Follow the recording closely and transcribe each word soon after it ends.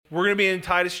We're going to be in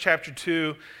Titus chapter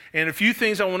 2, and a few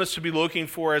things I want us to be looking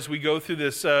for as we go through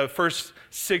this first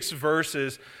 6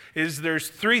 verses is there's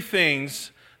 3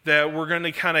 things that we're going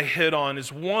to kind of hit on. Is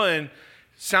one,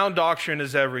 sound doctrine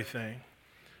is everything.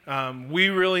 We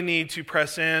really need to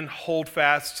press in, hold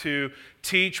fast to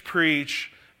teach,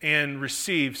 preach, and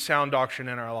receive sound doctrine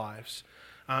in our lives.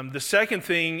 The second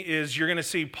thing is you're going to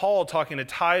see Paul talking to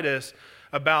Titus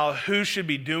about who should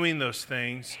be doing those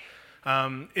things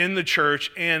in the church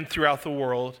and throughout the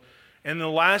world. And the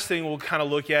last thing we'll kind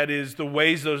of look at is the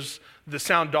ways the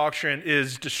sound doctrine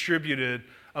is distributed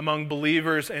among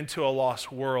believers and to a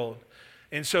lost world.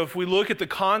 And so if we look at the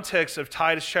context of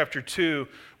Titus chapter 2,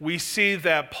 we see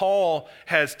that Paul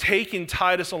has taken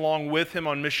Titus along with him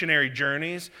on missionary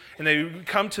journeys, and they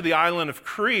come to the island of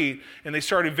Crete, and they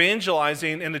start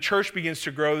evangelizing, and the church begins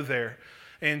to grow there.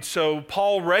 And so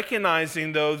Paul,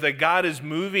 recognizing, though, that God is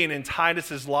moving in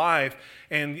Titus's life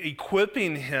and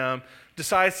equipping him,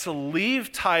 decides to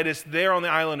leave Titus there on the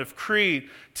island of Crete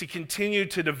to continue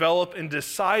to develop and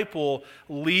disciple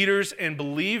leaders and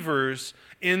believers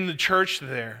in the church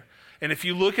there. And if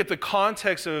you look at the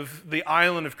context of the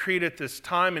island of Crete at this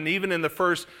time, and even in the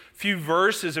first few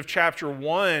verses of chapter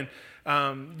 1,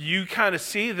 you kind of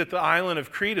see that the island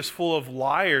of Crete is full of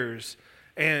liars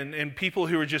and people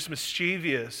who are just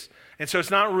mischievous. And so it's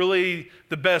not really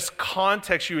the best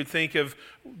context you would think of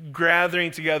gathering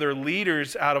together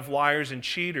leaders out of liars and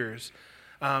cheaters.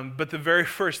 But the very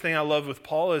first thing I love with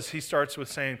Paul is he starts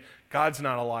with saying, God's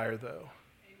not a liar, though.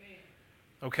 Amen.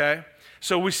 Okay?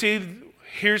 So we see,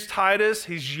 here's Titus.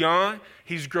 He's young.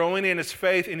 He's growing in his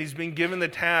faith, and he's been given the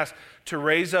task to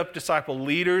raise up disciple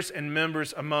leaders and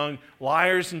members among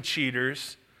liars and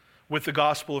cheaters with the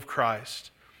gospel of Christ.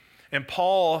 And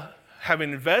Paul,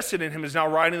 having invested in him, is now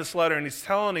writing this letter, and he's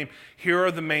telling him, here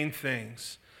are the main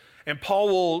things. And Paul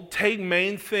will take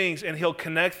main things and he'll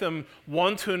connect them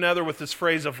one to another with this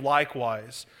phrase of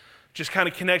likewise. Just kind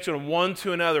of connecting them one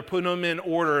to another, putting them in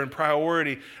order and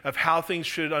priority of how things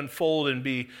should unfold and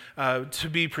be to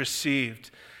be perceived.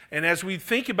 And as we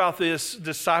think about this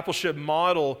discipleship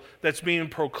model that's being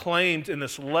proclaimed in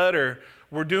this letter,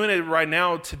 we're doing it right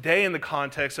now today in the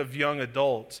context of young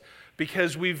adults.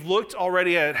 Because we've looked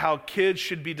already at how kids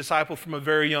should be discipled from a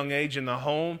very young age in the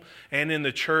home and in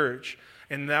the church.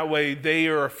 And that way they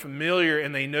are familiar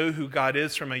and they know who God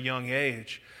is from a young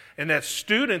age. And that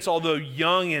students, although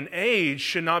young in age,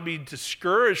 should not be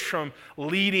discouraged from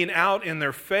leading out in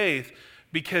their faith,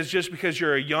 because just because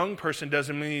you're a young person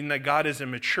doesn't mean that God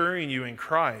isn't maturing you in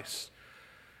Christ.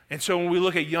 And so when we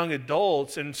look at young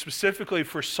adults, and specifically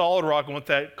for Solid Rock and what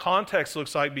that context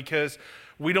looks like, because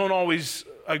we don't always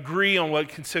agree on what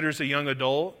considers a young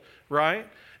adult, right?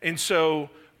 And so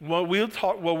what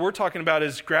we're talking about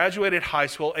is graduated high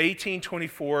school, 18,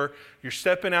 24, you're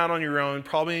stepping out on your own,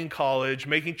 probably in college,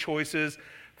 making choices,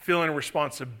 feeling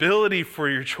responsibility for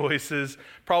your choices,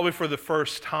 probably for the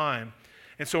first time.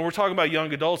 And so when we're talking about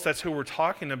young adults, that's who we're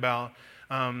talking about.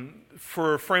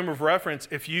 For a frame of reference,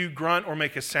 if you grunt or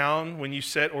make a sound when you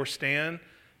sit or stand,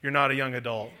 you're not a young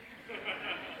adult.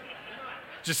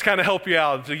 Just kind of help you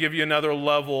out to give you another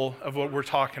level of what we're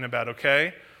talking about,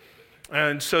 okay?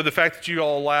 And so the fact that you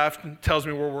all laughed tells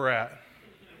me where we're at.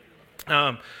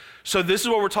 So this is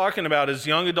what we're talking about as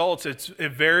young adults.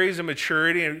 It varies in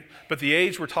maturity, but the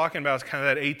age we're talking about is kind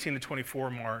of that 18 to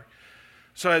 24 mark.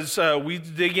 So as we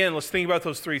dig in, let's think about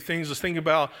those 3 things. Let's think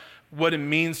about what it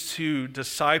means to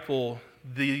disciple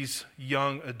these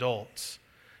young adults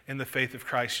in the faith of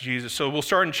Christ Jesus. So we'll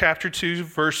start in chapter 2,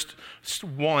 verse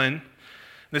 1.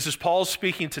 This is Paul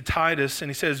speaking to Titus, and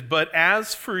he says, "But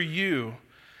as for you,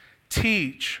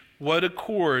 teach what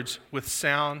accords with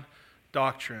sound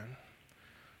doctrine."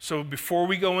 So before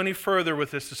we go any further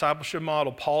with this discipleship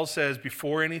model, Paul says,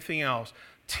 before anything else,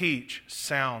 teach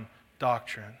sound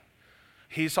doctrine.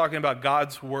 He's talking about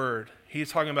God's word.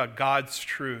 He's talking about God's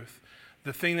truth.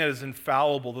 The thing that is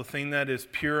infallible, the thing that is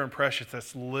pure and precious,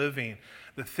 that's living.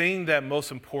 The thing that most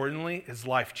importantly is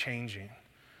life-changing.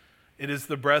 It is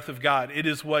the breath of God. It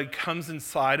is what comes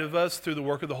inside of us through the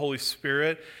work of the Holy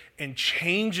Spirit and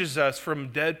changes us from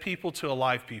dead people to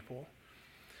alive people.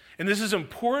 And this is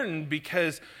important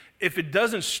because if it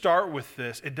doesn't start with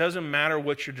this, it doesn't matter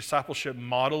what your discipleship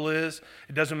model is.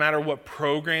 It doesn't matter what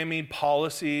programming,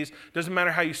 policies, it doesn't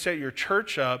matter how you set your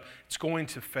church up, it's going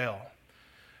to fail.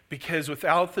 Because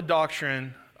without the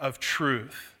doctrine of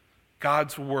truth,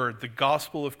 God's word, the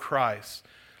gospel of Christ,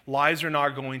 lives are not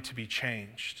going to be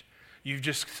changed. You've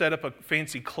just set up a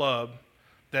fancy club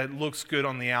that looks good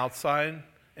on the outside,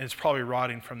 and it's probably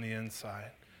rotting from the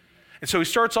inside. And so he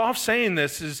starts off saying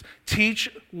this is teach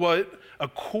what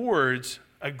accords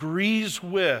agrees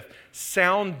with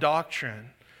sound doctrine.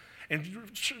 And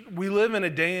we live in a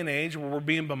day and age where we're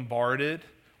being bombarded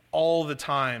all the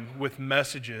time with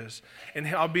messages. And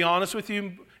I'll be honest with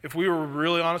you, if we were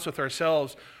really honest with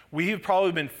ourselves, we have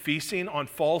probably been feasting on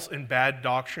false and bad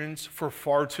doctrines for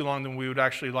far too long than we would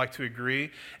actually like to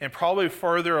agree, and probably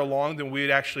further along than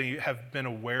we'd actually have been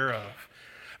aware of.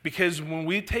 Because when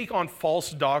we take on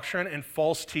false doctrine and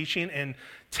false teaching and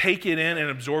take it in and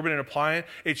absorb it and apply it,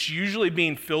 it's usually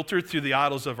being filtered through the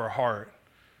idols of our heart.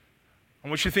 I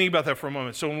want you to think about that for a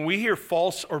moment. So when we hear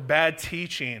false or bad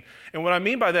teaching, and what I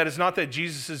mean by that is not that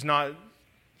Jesus is not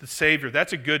the Savior.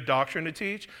 That's a good doctrine to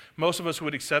teach. Most of us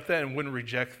would accept that and wouldn't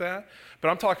reject that. But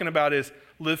I'm talking about is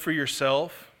live for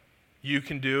yourself. You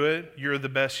can do it. You're the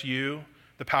best you.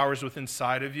 The power is within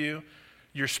inside of you.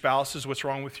 Your spouse is what's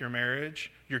wrong with your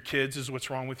marriage. Your kids is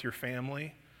what's wrong with your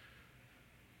family.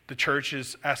 The church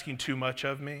is asking too much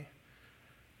of me.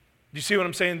 Do you see what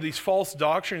I'm saying? These false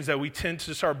doctrines that we tend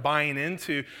to start buying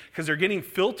into because they're getting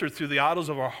filtered through the idols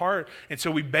of our heart. And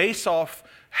so we base off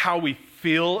how we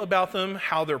feel about them,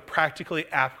 how they're practically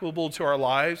applicable to our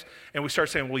lives. And we start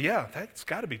saying, well, yeah, that's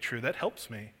got to be true. That helps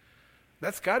me.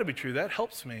 That's got to be true. That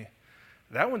helps me.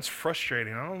 That one's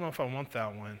frustrating. I don't know if I want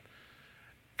that one.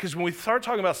 Because when we start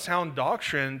talking about sound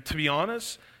doctrine, to be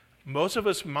honest, most of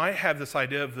us might have this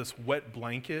idea of this wet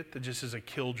blanket that just is a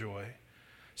killjoy.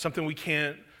 Something we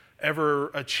can't ever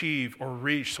achieve or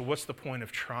reach, so what's the point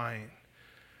of trying?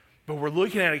 But we're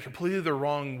looking at it completely the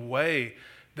wrong way,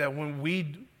 that when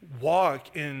we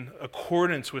walk in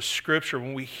accordance with Scripture,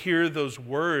 when we hear those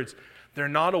words, they're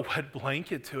not a wet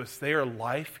blanket to us, they are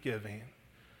life-giving.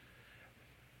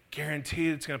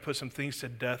 Guaranteed it's going to put some things to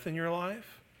death in your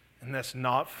life, and that's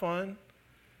not fun,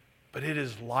 but it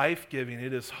is life-giving,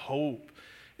 it is hope.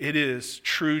 It is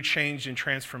true change and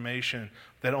transformation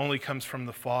that only comes from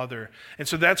the Father. And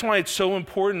so that's why it's so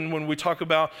important when we talk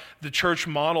about the church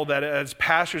model that as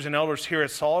pastors and elders here at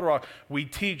Solid Rock, we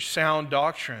teach sound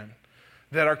doctrine,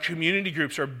 that our community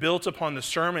groups are built upon the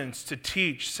sermons to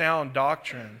teach sound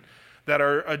doctrine, that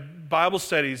our Bible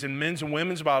studies and men's and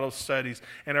women's Bible studies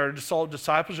and our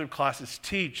discipleship classes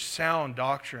teach sound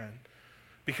doctrine.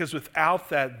 Because without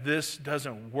that, this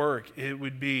doesn't work. It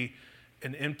would be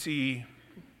an empty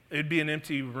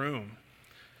room.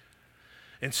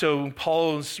 And so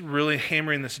Paul is really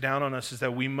hammering this down on us, is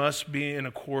that we must be in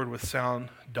accord with sound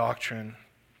doctrine.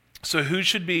 So who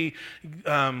should be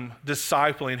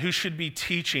discipling? Who should be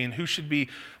teaching? Who should be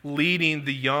leading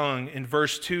the young? In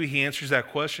verse 2, he answers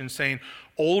that question saying,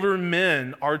 older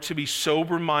men are to be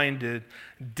sober-minded,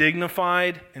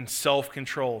 dignified, and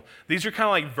self-controlled. These are kind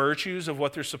of like virtues of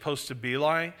what they're supposed to be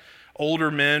like.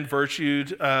 Older men,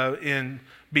 virtued in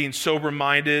being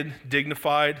sober-minded,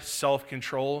 dignified,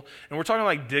 self-control. And we're talking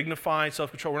like dignified,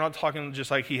 self-control. We're not talking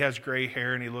just like he has gray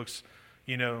hair and he looks,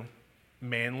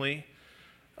 manly.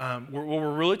 What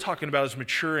we're really talking about is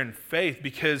mature in faith,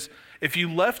 because if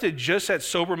you left it just at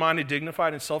sober-minded,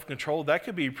 dignified, and self-controlled, that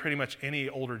could be pretty much any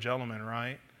older gentleman,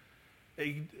 right?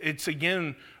 It's,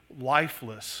 again,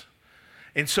 lifeless.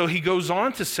 And so he goes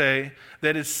on to say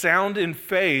that it's sound in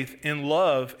faith, in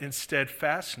love, and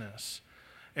steadfastness.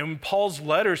 And in Paul's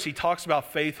letters, he talks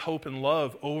about faith, hope, and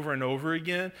love over and over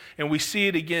again. And we see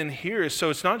it again here. So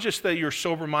it's not just that you're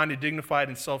sober-minded, dignified,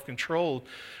 and self-controlled,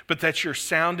 but that you're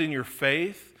sound in your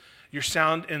faith, you're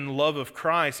sound in the love of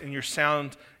Christ, and you're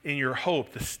sound in your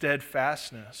hope, the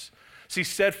steadfastness. See,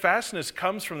 steadfastness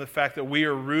comes from the fact that we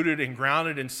are rooted and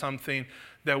grounded in something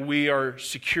that we are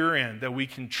secure in, that we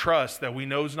can trust, that we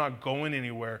know is not going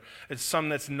anywhere. It's something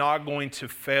that's not going to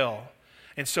fail.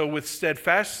 And so with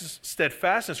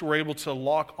steadfastness, we're able to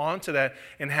lock onto that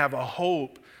and have a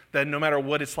hope that no matter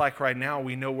what it's like right now,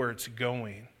 we know where it's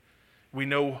going. We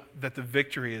know that the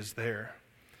victory is there.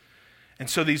 And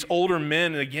so these older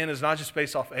men, again, is not just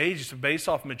based off age, it's based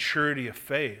off maturity of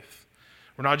faith.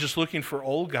 We're not just looking for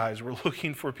old guys, we're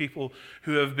looking for people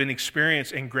who have been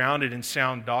experienced and grounded in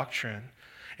sound doctrine.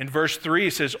 In verse 3,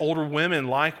 it says, older women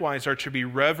likewise are to be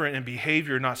reverent in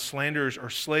behavior, not slanderers or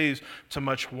slaves to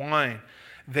much wine.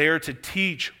 They are to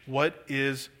teach what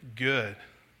is good.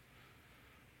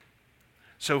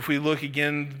 So if we look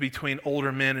again between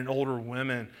older men and older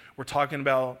women, we're talking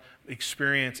about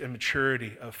experience and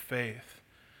maturity of faith.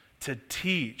 To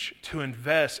teach, to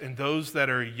invest in those that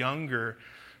are younger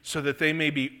so that they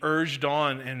may be urged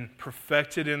on and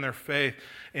perfected in their faith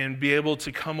and be able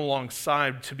to come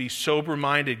alongside, to be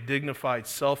sober-minded, dignified,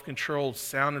 self-controlled,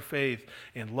 sound in faith,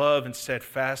 in love and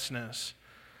steadfastness.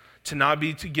 To not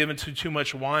be given to too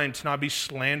much wine, to not be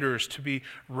slanderers, to be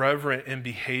reverent in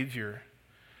behavior.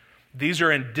 These are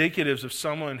indicatives of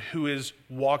someone who is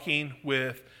walking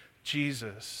with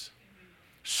Jesus.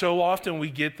 So often we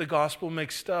get the gospel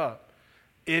mixed up.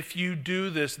 If you do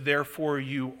this, therefore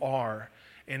you are.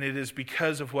 And it is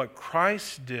because of what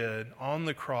Christ did on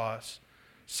the cross,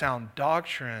 sound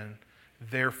doctrine,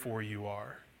 therefore you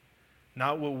are.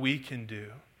 Not what we can do.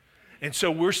 And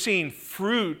so we're seeing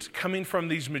fruit coming from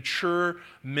these mature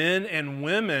men and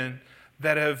women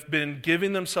that have been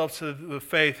giving themselves to the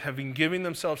faith, have been giving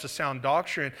themselves to sound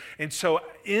doctrine. And so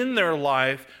in their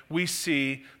life, we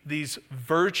see these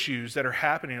virtues that are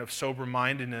happening of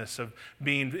sober-mindedness, of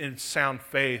being in sound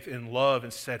faith, in love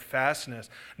and steadfastness.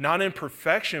 Not in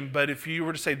perfection, but if you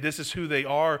were to say this is who they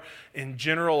are in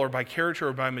general or by character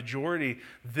or by majority,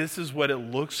 this is what it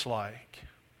looks like.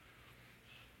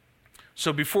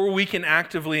 So before we can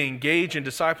actively engage in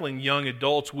discipling young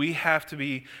adults, we have to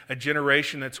be a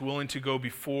generation that's willing to go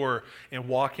before and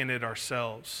walk in it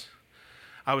ourselves.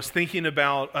 I was thinking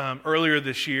about earlier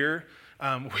this year,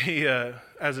 we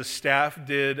as a staff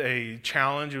did a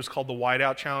challenge. It was called the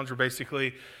Whiteout Challenge, where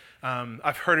basically,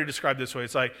 I've heard it described this way.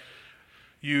 It's like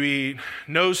you eat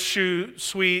no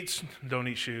sweets, don't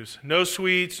eat shoes, no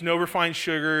sweets, no refined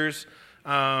sugars,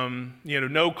 no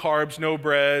carbs, no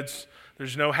breads.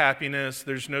 There's no happiness.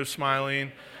 There's no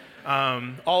smiling.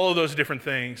 All of those different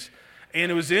things.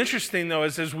 And it was interesting, though,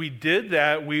 as we did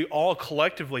that, we all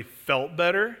collectively felt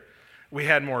better. We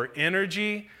had more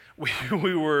energy.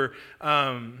 We were,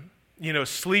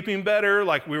 sleeping better.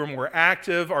 Like we were more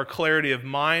active. Our clarity of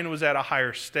mind was at a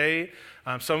higher state.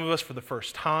 Some of us for the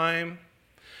first time.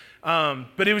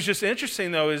 But it was just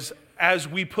interesting, though, is as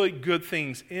we put good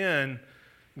things in,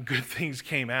 good things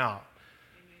came out.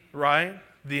 Right?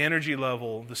 The energy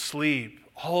level, the sleep,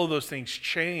 all of those things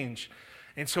change.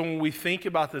 And so when we think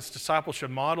about this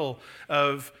discipleship model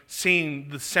of seeing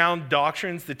the sound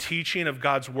doctrines, the teaching of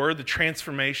God's word, the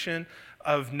transformation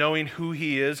of knowing who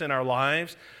he is in our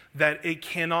lives, that it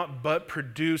cannot but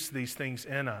produce these things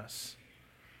in us.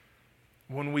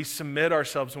 When we submit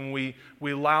ourselves, when we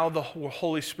allow the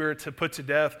Holy Spirit to put to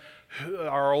death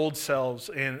our old selves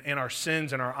and our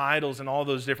sins and our idols and all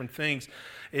those different things,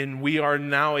 and we are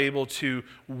now able to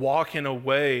walk in a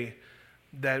way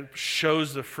that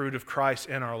shows the fruit of Christ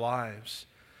in our lives.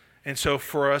 And so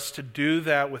for us to do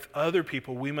that with other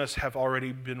people, we must have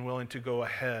already been willing to go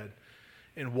ahead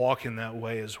and walk in that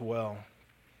way as well.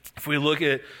 If we look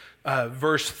at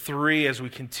verse 3 as we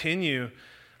continue,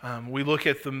 we look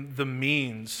at the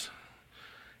means.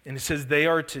 And it says they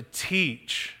are to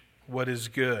teach what is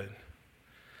good.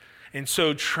 And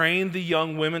so train the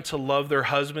young women to love their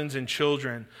husbands and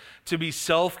children, to be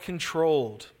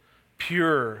self-controlled,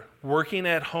 pure, working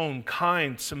at home,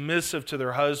 kind, submissive to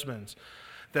their husbands,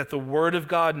 that the word of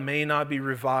God may not be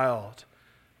reviled.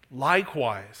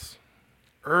 Likewise,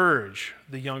 urge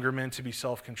the younger men to be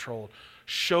self-controlled.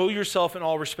 Show yourself in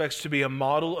all respects to be a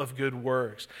model of good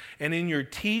works. And in your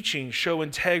teaching, show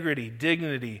integrity,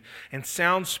 dignity, and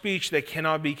sound speech that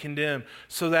cannot be condemned,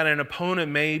 so that an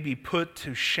opponent may be put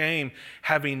to shame,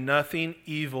 having nothing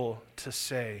evil to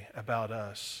say about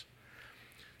us.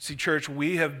 See, church,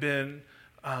 we have been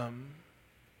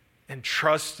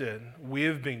entrusted, we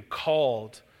have been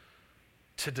called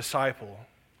to disciple.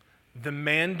 The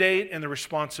mandate and the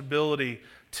responsibility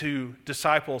to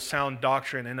disciple sound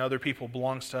doctrine and other people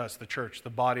belongs to us, the church, the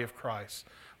body of Christ,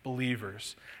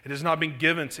 believers. It has not been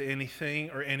given to anything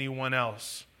or anyone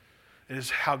else. It is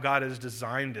how God has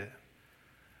designed it.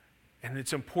 And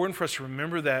it's important for us to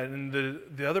remember that. And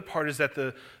the other part is that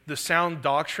the sound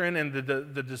doctrine and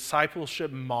the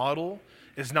discipleship model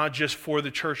is not just for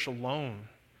the church alone.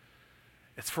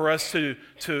 It's for us to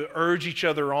urge each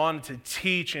other on, to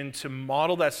teach and to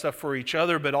model that stuff for each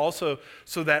other, but also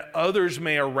so that others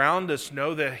may around us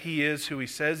know that he is who he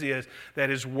says he is,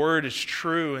 that his word is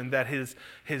true, and that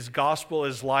his gospel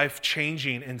is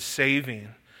life-changing and saving.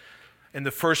 And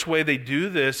the first way they do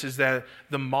this is that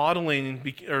the modeling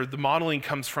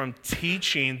comes from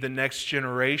teaching the next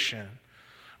generation.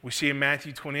 We see in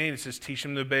Matthew 28, it says, teach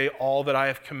them to obey all that I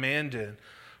have commanded.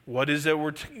 What is it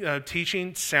we're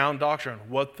teaching? Sound doctrine,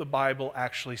 what the Bible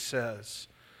actually says.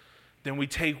 Then we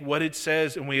take what it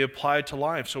says and we apply it to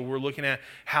life. So we're looking at,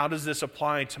 how does this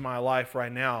apply to my life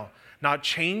right now? Not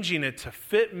changing it to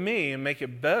fit me and make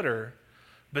it better,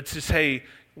 but to say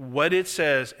what it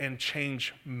says and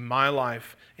change my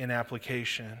life in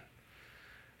application.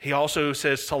 He also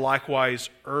says to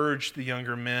likewise urge the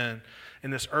younger men.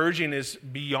 And this urging is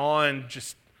beyond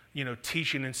just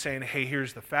teaching and saying, hey,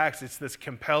 here's the facts. It's this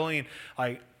compelling,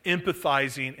 like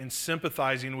empathizing and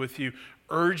sympathizing with you,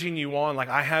 urging you on, like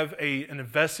I have an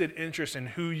invested interest in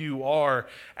who you are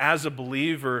as a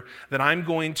believer, that I'm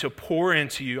going to pour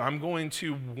into you. I'm going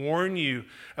to warn you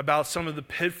about some of the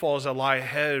pitfalls that lie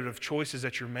ahead of choices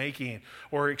that you're making,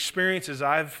 or experiences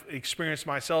I've experienced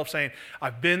myself, saying,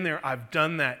 I've been there, I've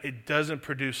done that. It doesn't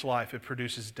produce life, it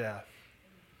produces death.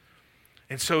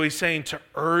 And so he's saying to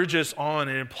urge us on.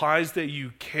 It implies that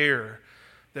you care,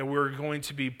 that we're going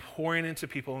to be pouring into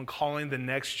people and calling the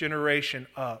next generation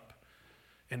up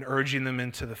and urging them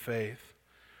into the faith.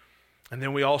 And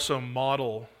then we also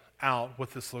model out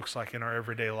what this looks like in our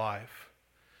everyday life.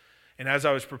 And as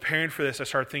I was preparing for this, I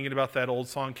started thinking about that old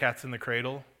song, Cats in the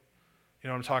Cradle. You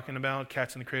know what I'm talking about?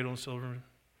 Cats in the Cradle and Silver.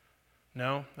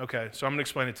 No? Okay, so I'm going to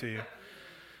explain it to you.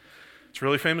 It's a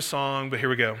really famous song, but here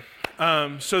we go.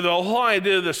 So the whole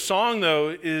idea of the song, though,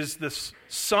 is this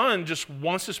son just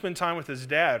wants to spend time with his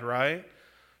dad, right?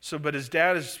 But his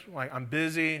dad is like, I'm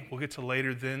busy. We'll get to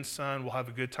later then, son. We'll have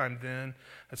a good time then.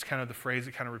 That's kind of the phrase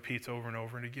that kind of repeats over and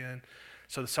over and again.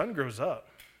 So the son grows up.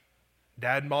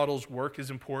 Dad models work is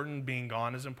important. Being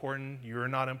gone is important. You're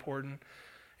not important.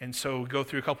 And so we go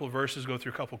through a couple of verses, go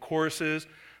through a couple of choruses.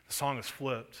 The song is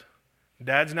flipped.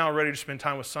 Dad's now ready to spend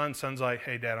time with son. Son's like,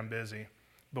 hey, Dad, I'm busy.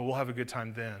 But we'll have a good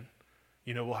time then.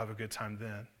 We'll have a good time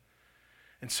then.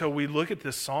 And so we look at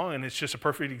this song, and it's just a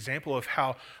perfect example of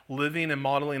how living and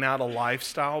modeling out a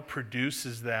lifestyle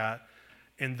produces that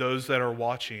in those that are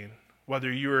watching.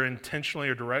 Whether you are intentionally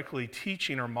or directly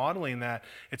teaching or modeling that,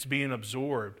 it's being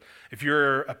absorbed. If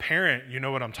you're a parent, you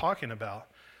know what I'm talking about.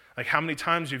 Like, how many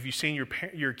times have you seen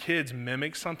your kids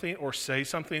mimic something or say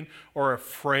something or a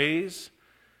phrase,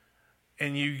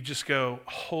 and you just go,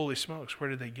 holy smokes, where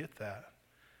did they get that?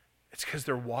 It's because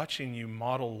they're watching you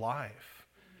model life,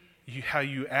 how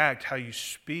you act, how you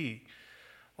speak.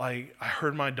 Like, I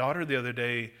heard my daughter the other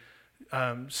day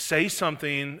say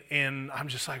something, and I'm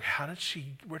just like,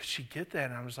 where did she get that?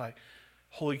 And I was like,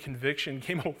 holy conviction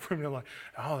came over me. I'm like,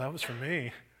 oh, that was for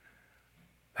me.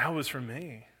 That was for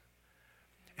me.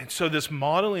 And so this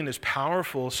modeling is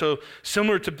powerful. So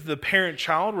similar to the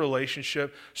parent-child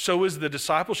relationship, so is the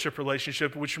discipleship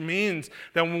relationship, which means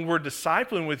that when we're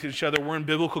discipling with each other, we're in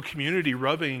biblical community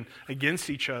rubbing against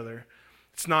each other.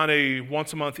 It's not a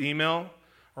once-a-month email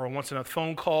or a once-a-month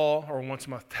phone call or a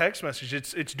once-a-month text message.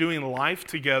 It's doing life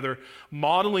together,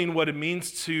 modeling what it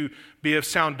means to be of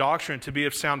sound doctrine, to be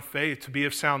of sound faith, to be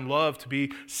of sound love, to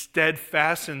be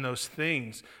steadfast in those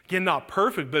things. Again, not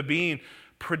perfect, but being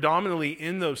predominantly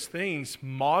in those things,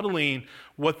 modeling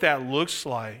what that looks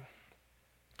like.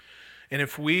 And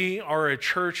if we are a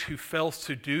church who fails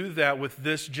to do that with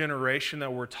this generation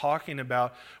that we're talking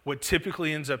about, what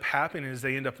typically ends up happening is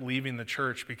they end up leaving the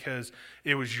church because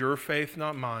it was your faith,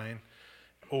 not mine,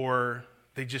 or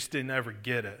they just didn't ever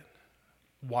get it,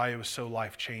 why it was so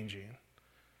life-changing.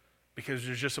 Because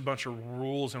there's just a bunch of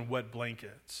rules and wet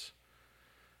blankets.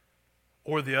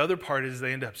 Or the other part is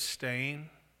they end up staying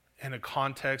in a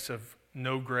context of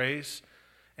no grace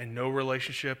and no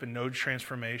relationship and no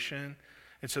transformation.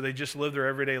 And so they just live their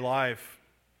everyday life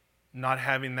not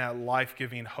having that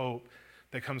life-giving hope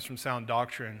that comes from sound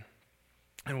doctrine.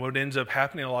 And what ends up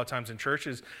happening a lot of times in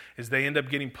churches is they end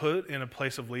up getting put in a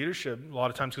place of leadership a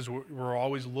lot of times because we're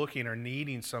always looking or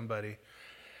needing somebody.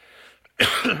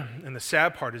 And the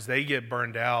sad part is they get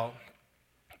burned out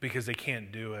because they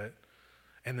can't do it.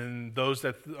 And then those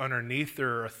that underneath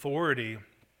their authority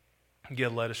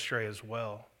get led astray as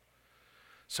well.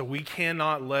 So we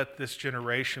cannot let this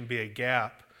generation be a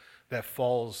gap that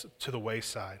falls to the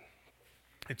wayside.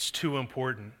 It's too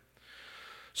important.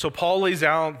 So Paul lays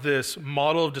out this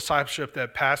model of discipleship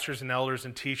that pastors and elders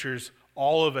and teachers,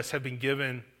 all of us have been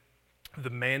given the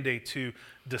mandate to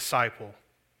disciple,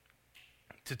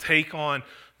 to take on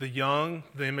the young,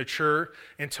 the immature,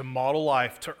 and to model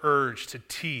life, to urge, to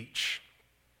teach.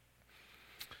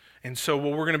 And so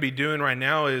what we're going to be doing right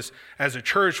now is, as a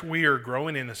church, we are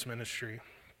growing in this ministry.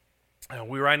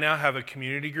 We right now have a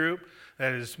community group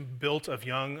that is built of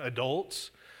young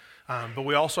adults, but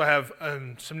we also have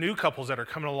some new couples that are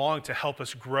coming along to help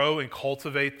us grow and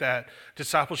cultivate that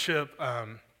discipleship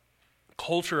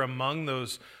culture among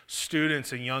those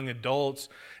students and young adults.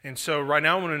 And so right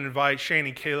now I'm going to invite Shane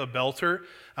and Kayla Belter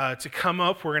to come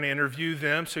up. We're going to interview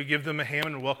them, so give them a hand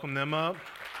and welcome them up.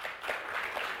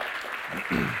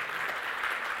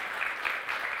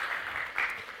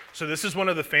 So this is one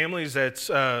of the families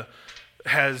that's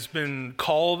has been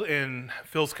called and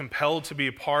feels compelled to be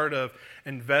a part of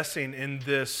investing in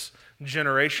this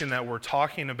generation that we're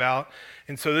talking about.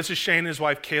 And so this is Shane and his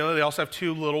wife Kayla. They also have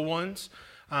two little ones.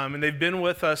 And they've been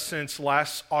with us since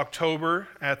last October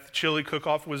at the chili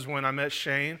cook-off was when I met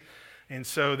Shane. And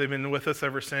so they've been with us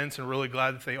ever since, and really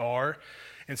glad that they are.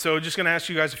 And so just going to ask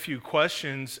you guys a few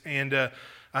questions, and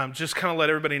just kind of let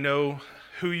everybody know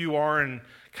who you are and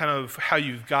kind of how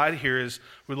you've got here. Is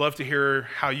we'd love to hear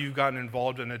how you've gotten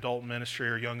involved in adult ministry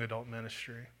or young adult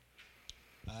ministry.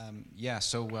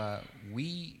 So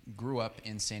we grew up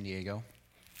in San Diego,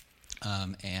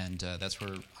 and that's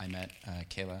where I met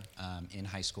Kayla in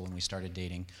high school, and we started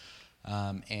dating.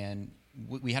 And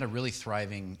we had a really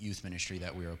thriving youth ministry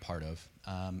that we were a part of.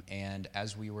 And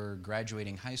as we were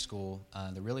graduating high school,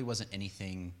 there really wasn't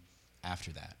anything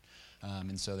after that.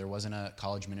 And so there wasn't a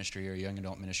college ministry or a young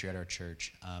adult ministry at our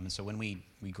church. And so when we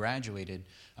graduated,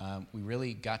 we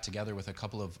really got together with a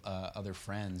couple of other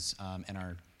friends and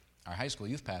our high school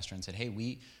youth pastor and said, hey,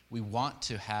 we want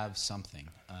to have something.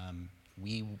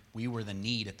 We were the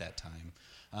need at that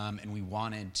time, and we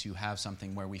wanted to have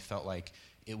something where we felt like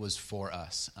it was for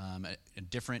us, a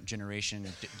different generation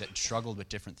that struggled with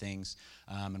different things.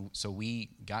 And so we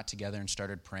got together and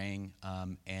started praying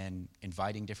and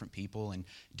inviting different people and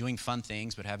doing fun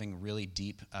things, but having really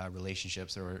deep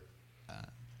relationships that were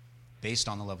based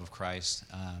on the love of Christ.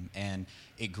 And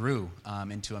it grew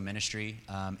into a ministry,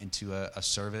 into a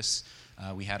service.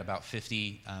 We had about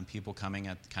 50 people coming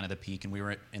at kind of the peak, and we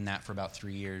were in that for about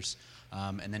 3 years.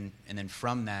 And then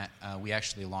from that, we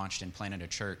actually launched and planted a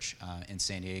church in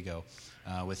San Diego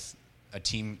with a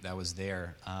team that was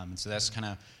there. And so that's kind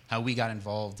of how we got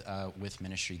involved with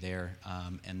ministry there.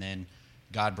 And then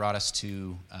God brought us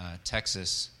to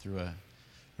Texas through a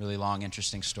really long,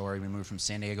 interesting story. We moved from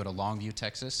San Diego to Longview,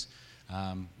 Texas,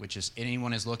 which is,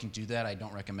 anyone is looking to do that, I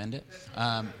don't recommend it.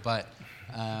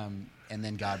 And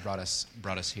then God brought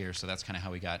us here. So that's kind of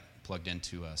how we got plugged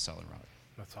into Solid Rock.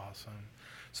 That's awesome.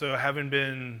 So having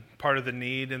been part of the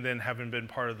need and then having been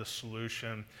part of the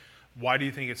solution, why do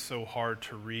you think it's so hard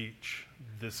to reach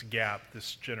this gap,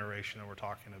 this generation that we're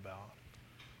talking about?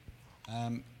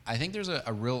 I think there's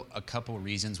a couple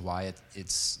reasons why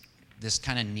it's this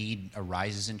kind of need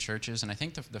arises in churches. And I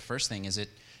think the first thing is it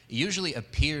usually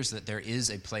appears that there is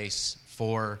a place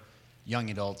for young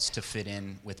adults to fit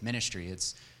in with ministry.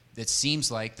 It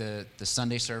seems like the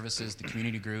Sunday services, the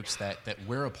community groups that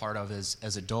we're a part of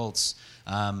as adults,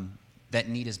 that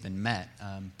need has been met.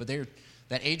 But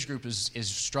that age group is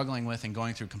struggling with and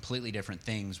going through completely different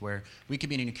things, where we could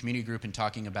be in a community group and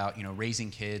talking about, raising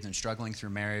kids and struggling through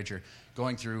marriage or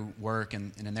going through work,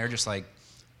 and they're just like,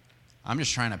 I'm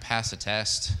just trying to pass a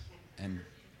test and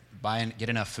get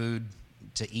enough food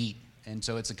to eat. And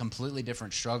so it's a completely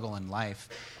different struggle in life.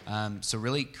 So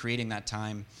really creating that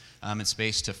time and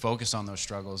space to focus on those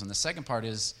struggles. And the second part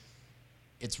is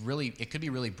it could be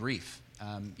really brief.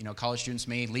 College students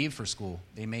may leave for school.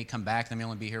 They may come back. They may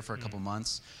only be here for a couple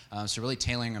months. So really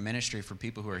tailoring a ministry for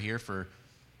people who are here for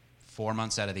 4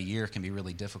 months out of the year can be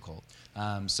really difficult.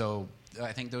 So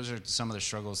I think those are some of the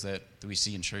struggles that we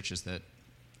see in churches,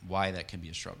 why that can be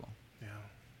a struggle.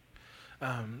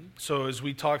 Yeah. So as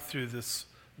we talk through this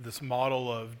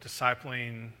model of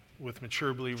discipling with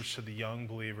mature believers to the young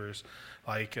believers,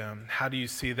 how do you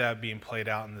see that being played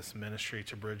out in this ministry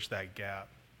to bridge that gap?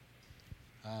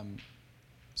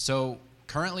 So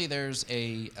currently there's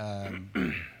a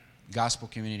gospel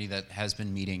community that has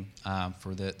been meeting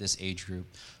for this age group,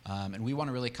 and we want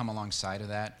to really come alongside of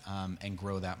that and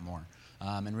grow that more.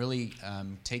 And really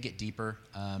take it deeper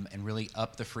and really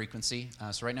up the frequency.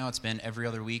 So right now it's been every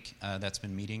other week that's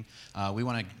been meeting. We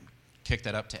want to kick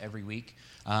that up to every week.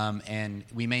 And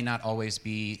we may not always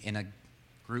be in a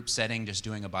group setting just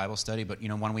doing a Bible study, but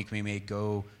 1 week we may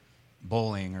go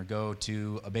bowling or go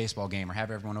to a baseball game or have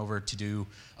everyone over to do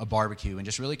a barbecue, and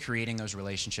just really creating those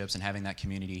relationships and having that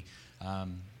community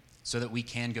so that we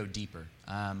can go deeper.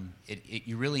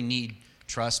 You really need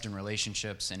trust and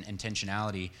relationships and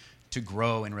intentionality to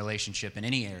grow in relationship in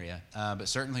any area, but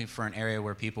certainly for an area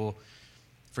where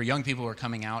for young people who are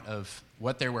coming out of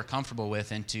what they were comfortable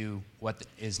with into what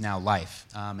is now life.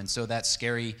 And so that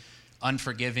scary,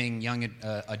 unforgiving young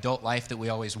adult life that we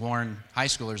always warn high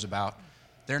schoolers about,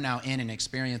 they're now in and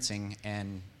experiencing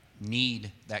and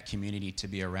need that community to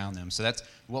be around them. So that's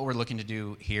what we're looking to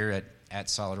do here at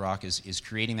Solid Rock is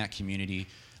creating that community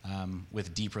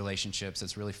with deep relationships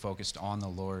that's really focused on the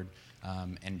Lord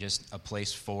and just a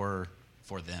place for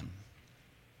them.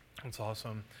 That's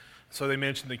awesome. So they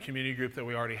mentioned the community group that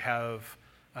we already have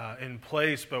in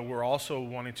place, but we're also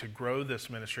wanting to grow this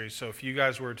ministry. So if you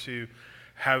guys were to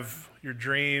have your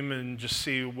dream and just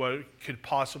see what could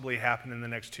possibly happen in the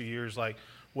next 2 years,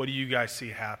 what do you guys see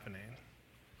happening?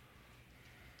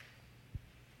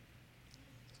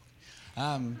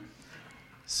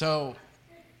 So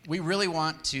we really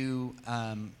want to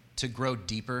to grow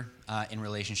deeper in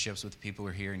relationships with the people who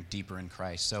are here and deeper in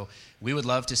Christ. So we would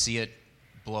love to see it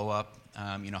blow up,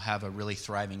 have a really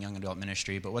thriving young adult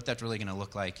ministry. But what that's really going to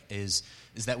look like is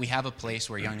that we have a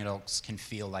place where young adults can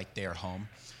feel like they're home.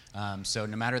 So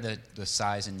no matter the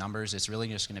size and numbers, it's really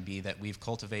just going to be that we've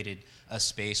cultivated a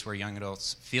space where young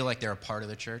adults feel like they're a part of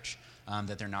the church,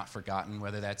 that they're not forgotten,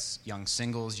 whether that's young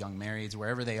singles, young marrieds,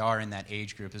 wherever they are in that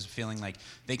age group, is feeling like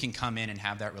they can come in and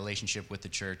have that relationship with the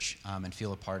church and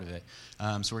feel a part of it.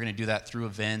 So we're going to do that through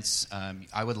events.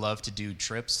 I would love to do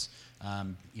trips,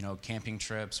 camping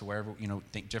trips, wherever,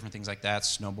 different things like that,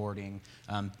 snowboarding,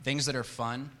 things that are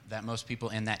fun that most people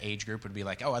in that age group would be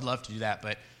like, oh, I'd love to do that,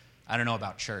 but I don't know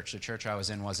about church. The church I was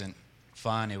in wasn't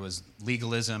fun. It was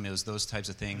legalism. It was those types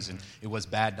of things, and it was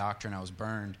bad doctrine. I was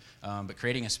burned. But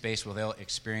creating a space where they'll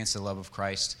experience the love of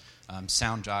Christ,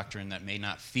 sound doctrine that may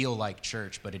not feel like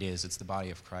church, but it is. It's the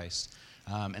body of Christ.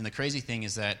 And the crazy thing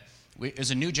is that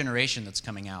there's a new generation that's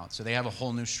coming out. So they have a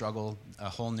whole new struggle, a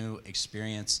whole new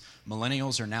experience.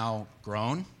 Millennials are now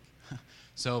grown.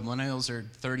 So millennials are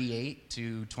 38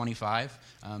 to 25.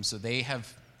 So they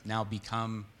have now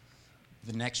become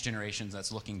the next generation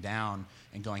that's looking down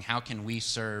and going, how can we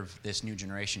serve this new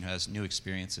generation who has new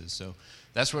experiences? So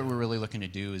that's what we're really looking to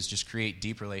do, is just create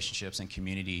deep relationships and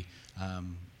community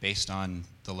based on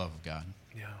the love of God.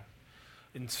 Yeah.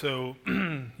 And so,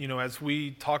 as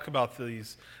we talk about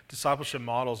these discipleship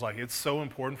models, like, it's so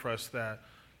important for us that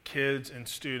kids and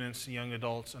students, young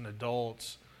adults and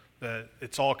adults, that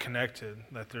it's all connected,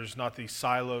 that there's not these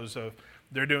silos of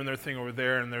they're doing their thing over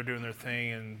there and they're doing their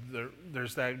thing and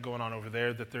there's that going on over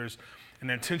there, that there's an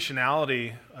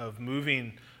intentionality of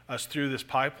moving us through this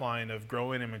pipeline of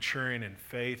growing and maturing in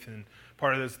faith. And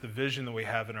part of that's the vision that we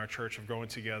have in our church of growing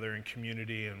together in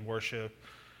community and worship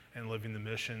and living the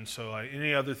mission. So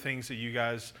any other things that you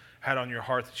guys had on your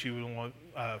heart that you would want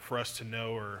for us to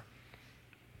know? Or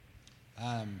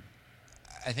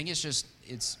I think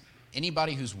it's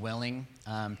anybody who's willing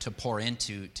to pour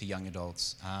into young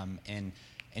adults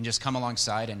and just come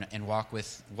alongside and walk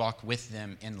with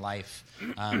them in life,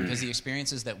 because the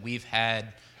experiences that we've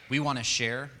had, we want to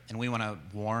share and we want to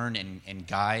warn and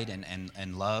guide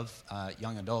and love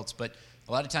young adults. But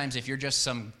a lot of times, if you're just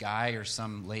some guy or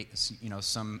some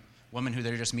woman who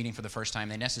they're just meeting for the first time,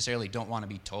 they necessarily don't want to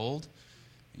be told.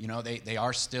 They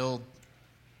are still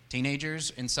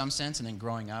teenagers in some sense and then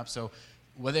growing up. So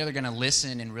whether they're going to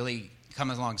listen and really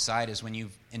come alongside is when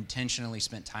you've intentionally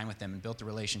spent time with them and built a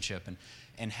relationship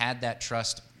and had that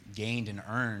trust gained and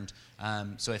earned.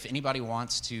 So if anybody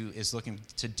is looking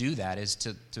to do that, is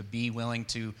to be willing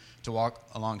to walk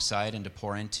alongside and to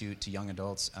pour into young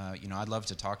adults. I'd love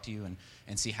to talk to you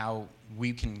and see how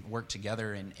we can work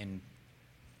together and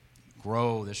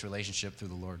grow this relationship through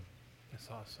the Lord. That's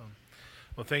awesome.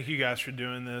 Well, thank you guys for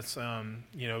doing this.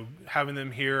 Having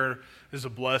them here is a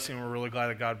blessing. We're really glad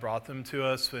that God brought them to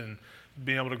us and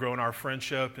being able to grow in our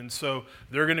friendship. And so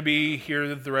they're going to be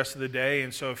here the rest of the day.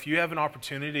 And so if you have an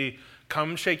opportunity,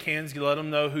 come shake hands. You let them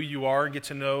know who you are, get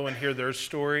to know and hear their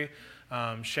story.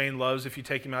 Shane loves if you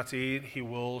take him out to eat, he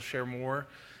will share more.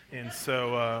 And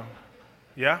so,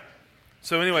 yeah.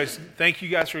 So anyways, thank you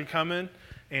guys for coming.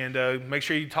 And make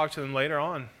sure you talk to them later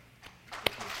on.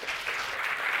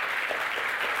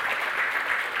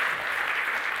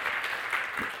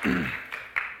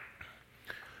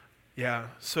 Yeah,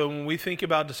 so when we think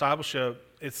about discipleship,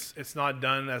 it's not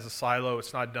done as a silo.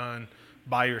 It's not done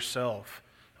by yourself.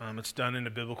 It's done in a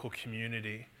biblical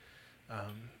community.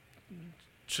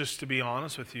 Just to be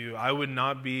honest with you, I would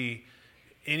not be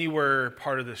anywhere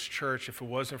part of this church if it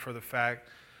wasn't for the fact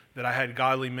that I had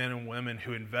godly men and women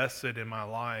who invested in my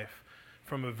life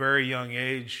from a very young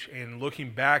age. And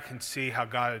looking back and see how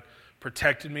God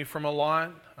protected me from a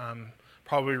lot,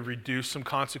 probably reduced some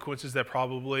consequences that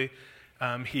probably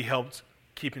he helped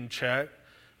keep in check.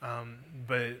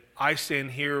 But I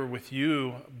stand here with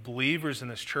you, believers in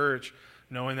this church,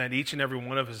 knowing that each and every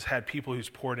one of us had people who's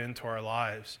poured into our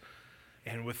lives.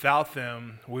 And without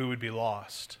them, we would be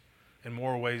lost in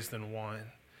more ways than one.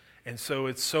 And so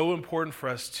it's so important for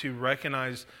us to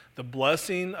recognize the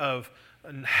blessing of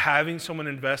having someone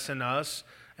invest in us,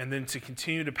 and then to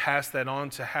continue to pass that on,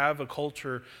 to have a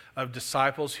culture of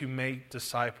disciples who make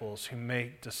disciples, who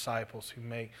make disciples, who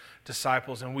make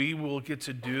disciples. And we will get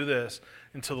to do this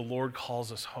until the Lord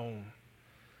calls us home.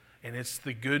 And it's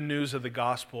the good news of the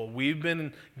gospel. We've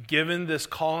been given this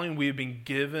calling. We've been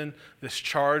given this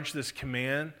charge, this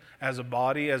command as a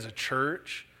body, as a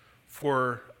church,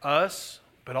 for us,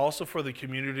 but also for the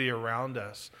community around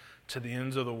us, to the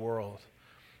ends of the world.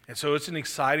 And so it's an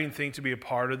exciting thing to be a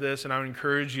part of this, and I would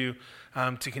encourage you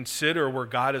to consider where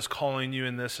God is calling you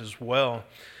in this as well.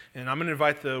 And I'm going to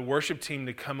invite the worship team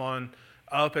to come on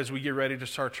up as we get ready to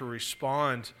start to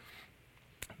respond.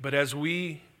 But as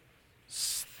we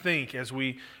think, as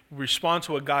we respond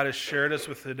to what God has shared us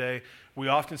with today, we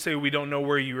often say we don't know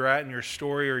where you're at in your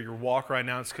story or your walk right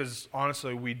now. It's because,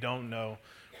 honestly, we don't know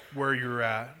where you're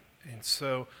at. And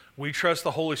so we trust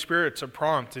the Holy Spirit to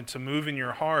prompt and to move in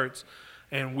your hearts.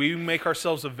 And we make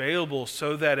ourselves available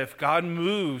so that if God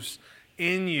moves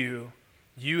in you,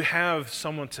 you have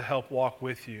someone to help walk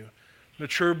with you.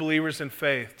 Mature believers in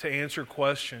faith, to answer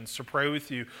questions, to pray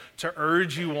with you, to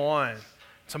urge you on,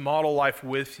 to model life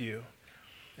with you.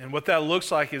 And what that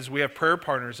looks like is we have prayer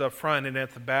partners up front and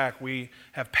at the back. We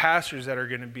have pastors that are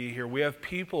going to be here. We have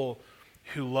people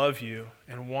who love you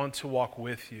and want to walk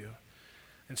with you.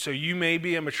 And so you may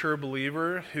be a mature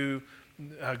believer who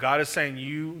God is saying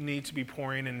you need to be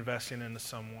pouring and investing into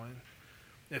someone.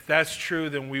 If that's true,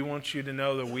 then we want you to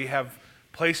know that we have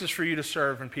places for you to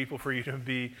serve and people for you to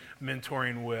be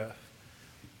mentoring with.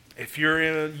 If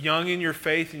you're young in your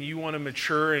faith and you want to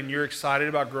mature and you're excited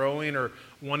about growing or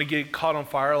want to get caught on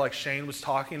fire like Shane was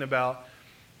talking about,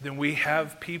 then we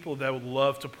have people that would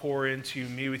love to pour into you,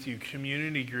 meet with you,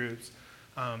 community groups,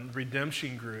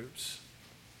 redemption groups.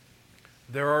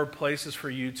 There are places for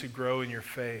you to grow in your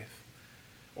faith.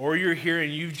 Or you're here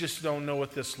and you just don't know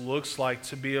what this looks like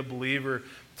to be a believer,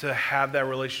 to have that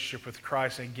relationship with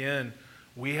Christ. Again,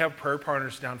 we have prayer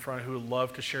partners down front who would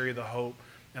love to share you the hope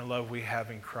and love we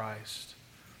have in Christ.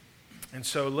 And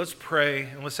so let's pray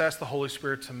and let's ask the Holy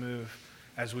Spirit to move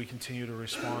as we continue to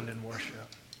respond in worship.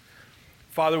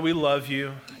 Father, we love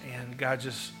you, and God,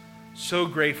 just so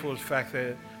grateful for the fact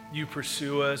that you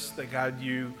pursue us, that God,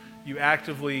 you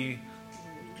actively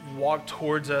walk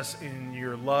towards us in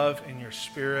your love and your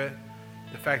spirit.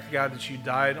 The fact, God, that you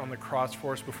died on the cross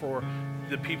for us before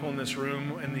the people in this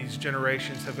room and these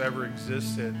generations have ever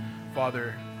existed.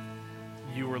 Father,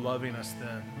 you were loving us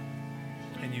then,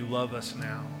 and you love us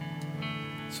now.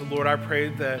 So, Lord, I pray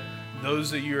that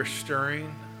those that you are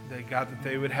stirring, that, God, that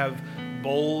they would have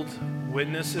bold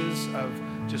witnesses of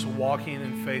just walking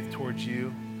in faith towards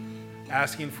you,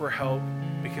 asking for help,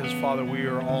 because, Father, we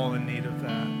are all in need of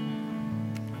that.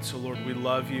 And so, Lord, we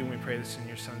love you, and we pray this in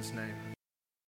your Son's name.